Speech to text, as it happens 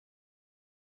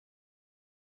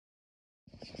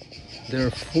There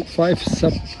are five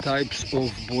subtypes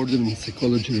of boredom in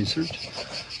psychology research.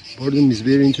 Boredom is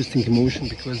very interesting emotion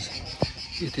because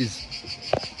it is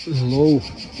low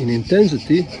in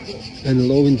intensity and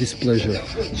low in displeasure.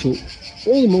 So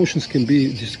all emotions can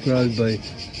be described by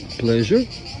pleasure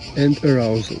and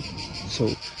arousal.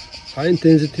 So high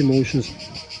intensity emotions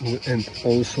and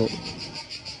also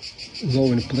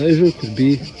low in pleasure could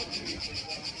be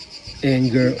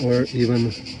anger or even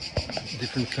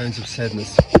different kinds of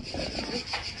sadness.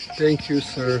 Thank you,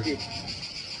 sir.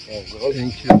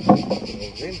 Thank you.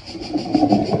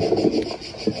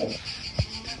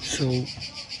 So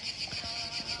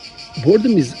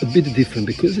boredom is a bit different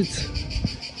because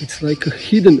it's like a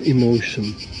hidden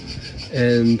emotion,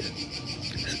 and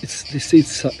they say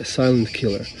it's a silent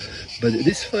killer. But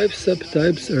these five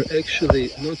subtypes are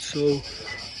actually not so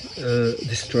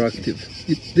destructive.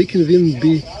 They can even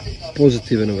be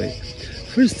positive in a way.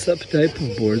 First subtype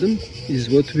of boredom is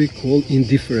what we call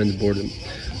indifferent boredom.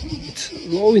 It's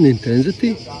low in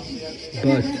intensity,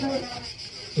 but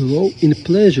low in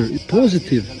pleasure,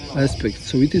 positive aspects.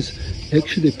 So it is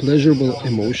actually a pleasurable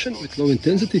emotion with low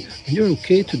intensity, and you're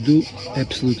okay to do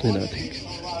absolutely nothing.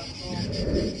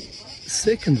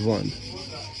 Second one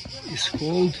is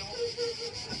called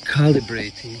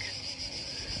calibrating.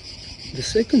 The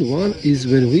second one is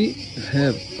when we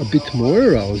have a bit more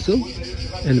arousal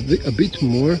and a bit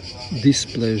more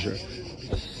displeasure.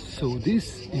 So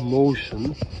this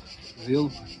emotion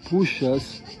will push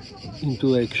us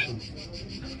into action.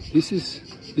 This is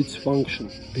its function,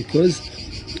 because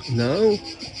now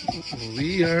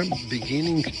we are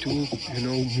beginning to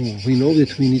move. We know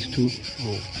that we need to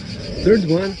move. Third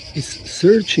one is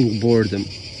searching boredom.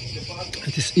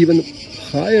 It is even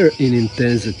higher in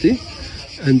intensity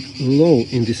and low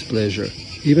in displeasure,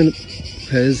 even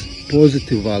has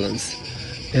positive valence.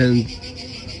 And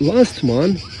last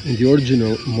one in the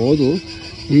original model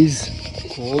is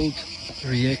called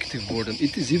reactive boredom.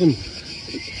 It is even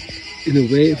in a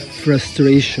way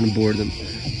frustration boredom,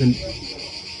 when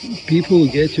people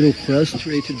get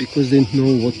frustrated because they don't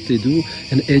know what they do,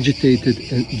 and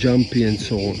agitated and jumpy and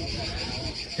so on.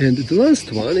 And the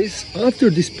last one is, after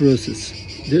this process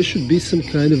there should be some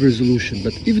kind of resolution,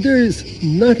 but if there is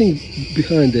nothing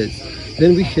behind it,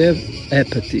 then we have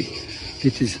apathy.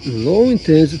 It is low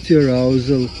intensity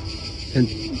arousal and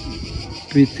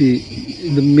pretty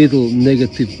in the middle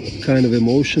negative kind of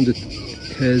emotion that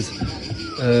has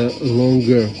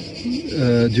longer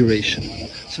duration.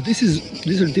 So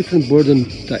these are different boredom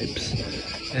types,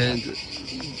 and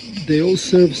they all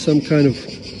serve some kind of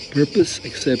purpose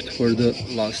except for the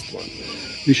last one.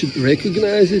 We should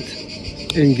recognize it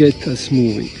and get us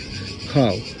moving.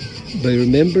 How? By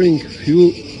remembering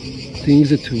few things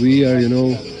that we are,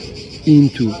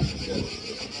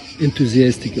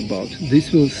 enthusiastic about.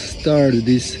 This will start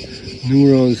these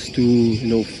neurons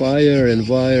to, fire and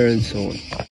wire and so on.